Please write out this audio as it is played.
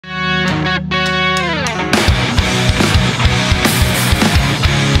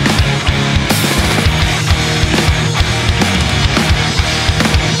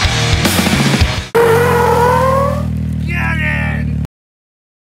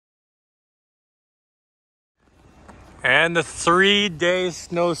And the 3-day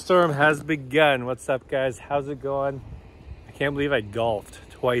snowstorm has begun. What's up, guys? How's it going? I can't believe I golfed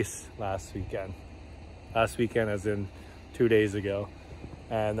twice last weekend. Last weekend as in 2 days ago.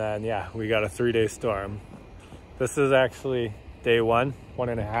 And then, yeah, we got a 3-day storm. This is actually day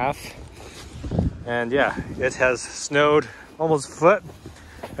 1.5. And yeah, it has snowed almost a foot.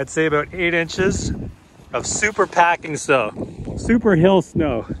 I'd say about 8 inches of super packing snow. Super hill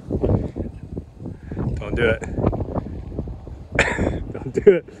snow. Don't do it. Don't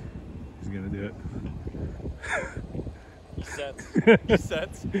do it. He's gonna do it. He sets. He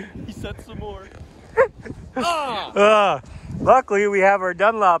sets. He sets some more. Luckily, we have our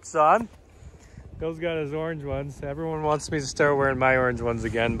Dunlops on. Bill's got his orange ones. Everyone wants me to start wearing my orange ones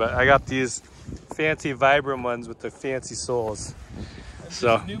again, but I got these fancy Vibram ones with the fancy soles.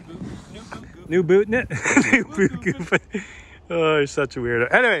 So new boot in it. New boot goofing. Oh, you're such a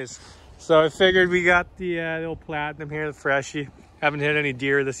weirdo. Anyways, so I figured we got the little Platinum here, the freshie. Haven't hit any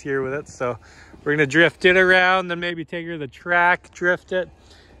deer this year with it, so we're gonna drift it around, then maybe take her to the track, drift it,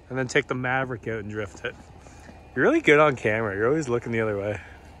 and then take the Maverick out and drift it. You're really good on camera. You're always looking the other way.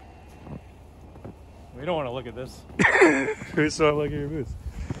 We don't want to look at this. We just want to look at your boots.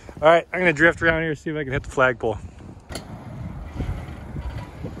 All right, I'm gonna drift around here, see if I can hit the flagpole.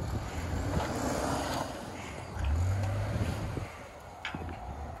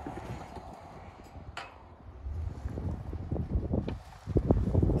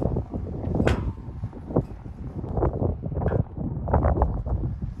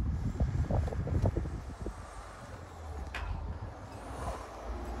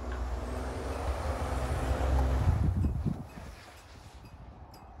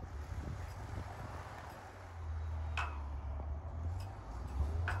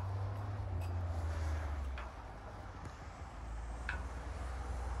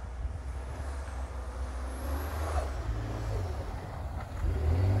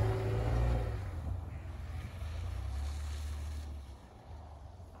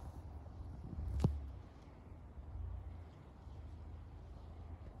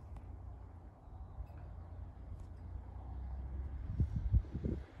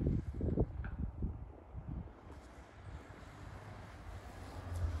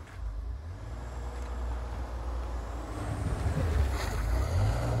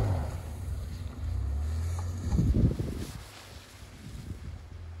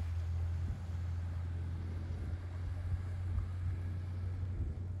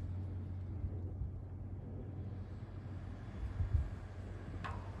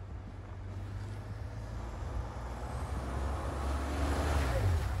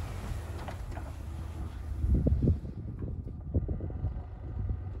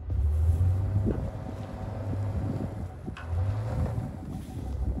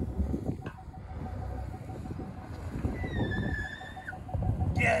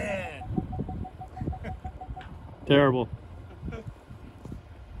 Yeah. Terrible.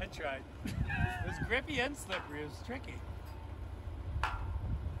 I tried. It was grippy and slippery. It was tricky.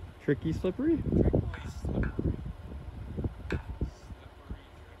 Tricky, slippery? Trickly slippery.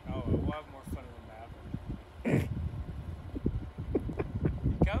 Oh, we'll have more fun with Maverick.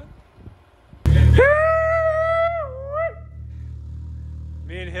 You coming?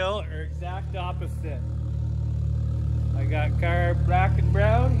 Me and Hill are exact opposite. I got car black and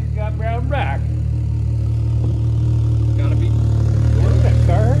brown, he's got brown black. Gotta be. What is that,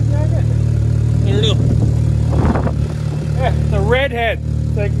 Carhartt jacket? I don't know. Yeah, it's a redhead.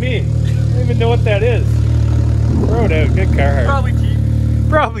 It's like me. I don't even know what that is. Throw it out, good Carhartt. Probably cheap.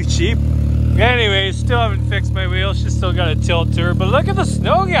 Probably cheap. Anyways, still haven't fixed my wheel. She's still got a tilt to her. But look at the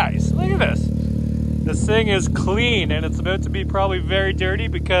snow, guys. Look at this. This thing is clean, and it's about to be probably very dirty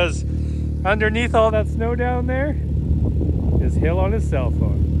because underneath all that snow down there is Hill on his cell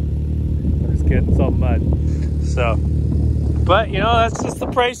phone. I'm just kidding, it's all mud. So, but you know, that's just the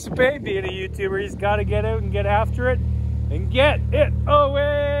price to pay being a YouTuber. He's got to get out and get after it and get it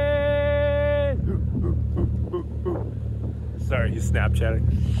away. Sorry, he's Snapchatting.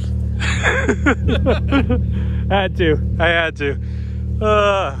 I had to.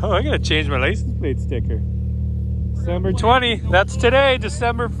 I'm gonna change my license plate sticker. December 20, that's today,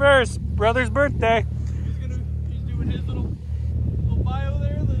 December 1st, brother's birthday. He's doing his little bio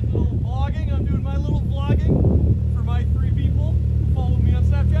there, the little vlogging. I'm doing my little vlogging for my 3 people who follow me on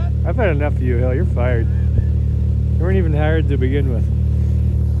Snapchat. I've had enough of you, Hill. You're fired. You weren't even hired to begin with.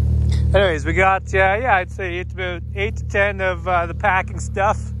 Anyways, we got, yeah, I'd say about 8 to 10 of the packing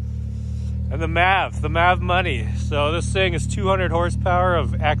stuff. And the Mav money. So this thing is 200 horsepower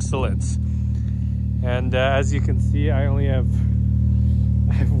of excellence. And as you can see, I have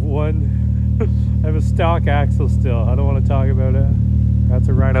one I have a stock axle still. I don't want to talk about it. That's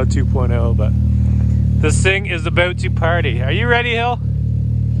a Rhino 2.0, but this thing is about to party. Are you ready, Hill?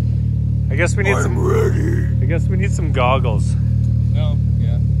 I guess we need ready. I guess we need some goggles. No,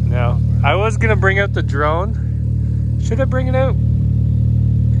 yeah. No. I was gonna bring out the drone. Should I bring it out?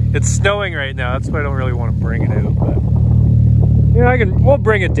 It's snowing right now. That's why I don't really want to bring it out, but yeah, we'll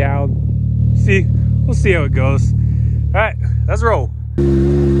bring it down. We'll see how it goes. All right, let's roll.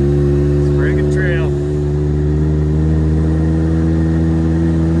 Spring trail.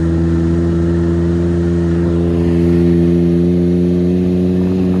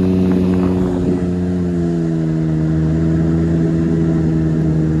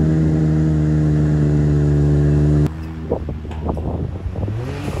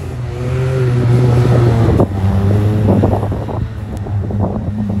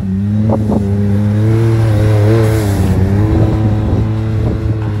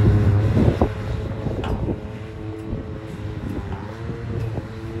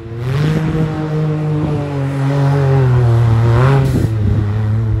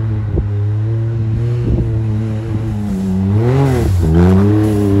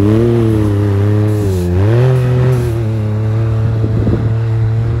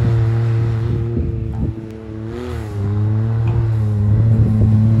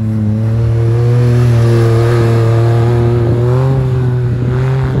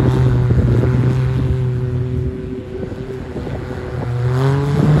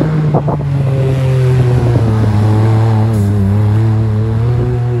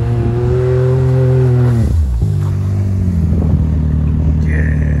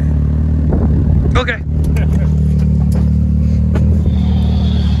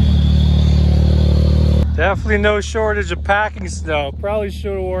 Definitely no shortage of packing snow. Probably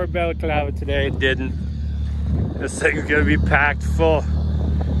should have worn a balaclava today. Didn't. This thing's gonna be packed full.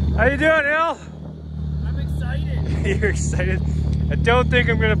 How you doing, Hill? I'm excited. You're excited? I don't think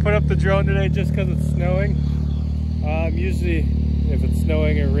I'm gonna put up the drone today just because it's snowing. Usually, if it's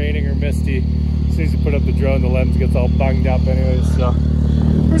snowing or raining or misty, as soon as you put up the drone, the lens gets all bunged up anyways. So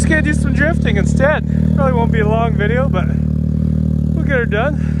we're just gonna do some drifting instead. Probably won't be a long video, but we'll get her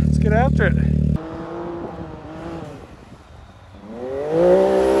done. Let's get after it.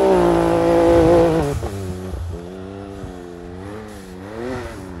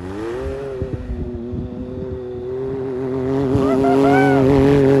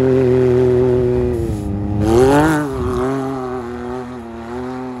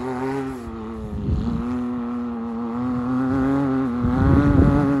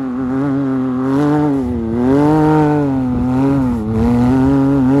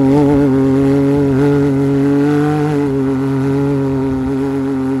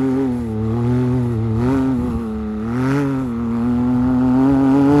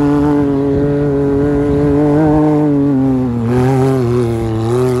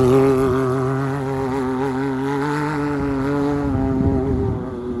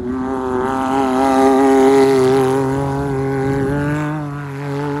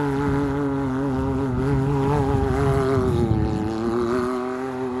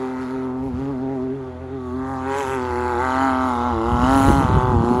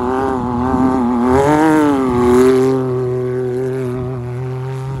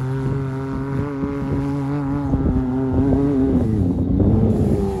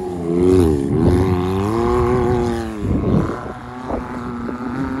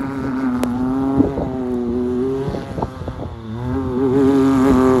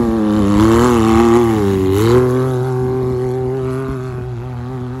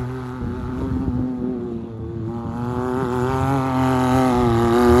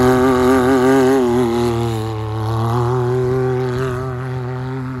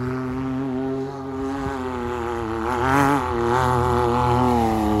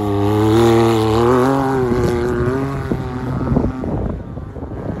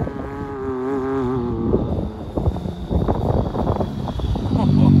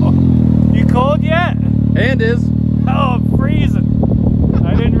 And is. Oh, I'm freezing.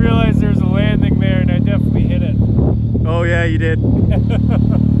 I didn't realize there was a landing there and I definitely hit it. Oh yeah, you did.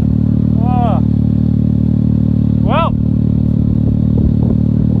 Oh. Well.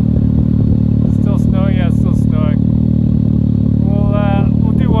 Still snowing? Yeah, it's still snowing.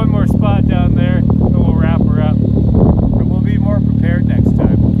 We'll do one more spot down there and we'll wrap her up. And we'll be more prepared next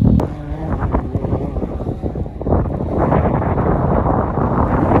time.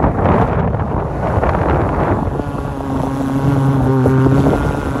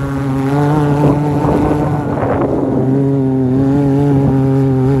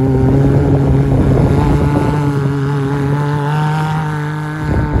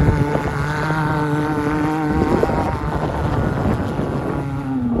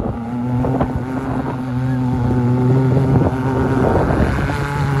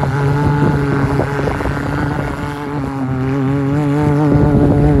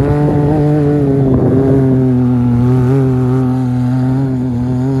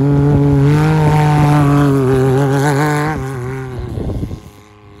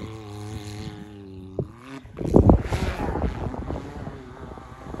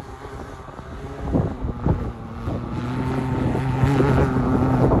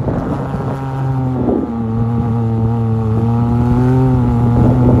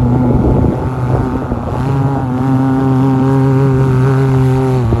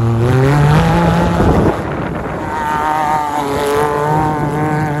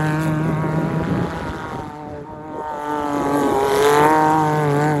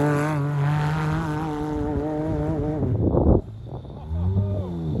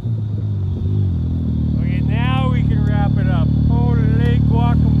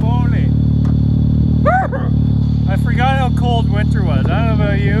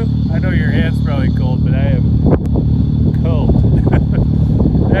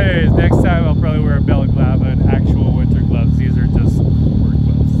 Anyways, next time I'll probably wear a balaclava and actual winter gloves. These are just work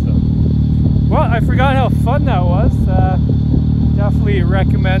gloves. So. Well, I forgot how fun that was. Definitely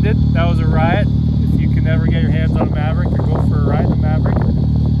recommend it. That was a riot. If you can ever get your hands on a Maverick or go for a ride in a Maverick,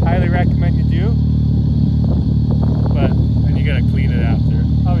 highly recommend you do. But then you gotta clean it after.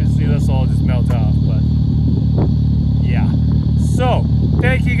 Obviously, this will all just melt off. But yeah. So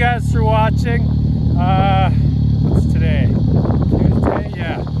thank you guys for watching. What's today? Tuesday?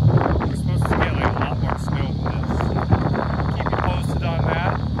 Yeah. We're supposed to get like a lot more snow than this. Keep you posted on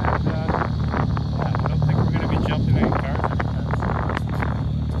that. And yeah, I don't think we're gonna be jumping any cars.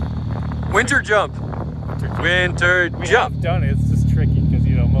 Winter jump. Winter We jump. have done it. It's just tricky because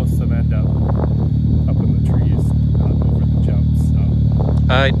you know most of them end up in the trees, not over the jumps.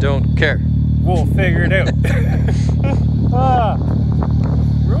 So I don't care. we'll figure it out.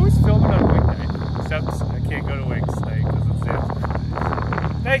 We're always filming on wing night, except I can't go to wings tonight because it's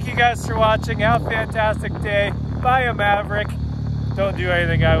it. Thank you guys for watching. Have a fantastic day. Buy a Maverick. Don't do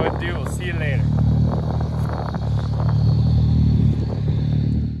anything I would do. We'll see you later.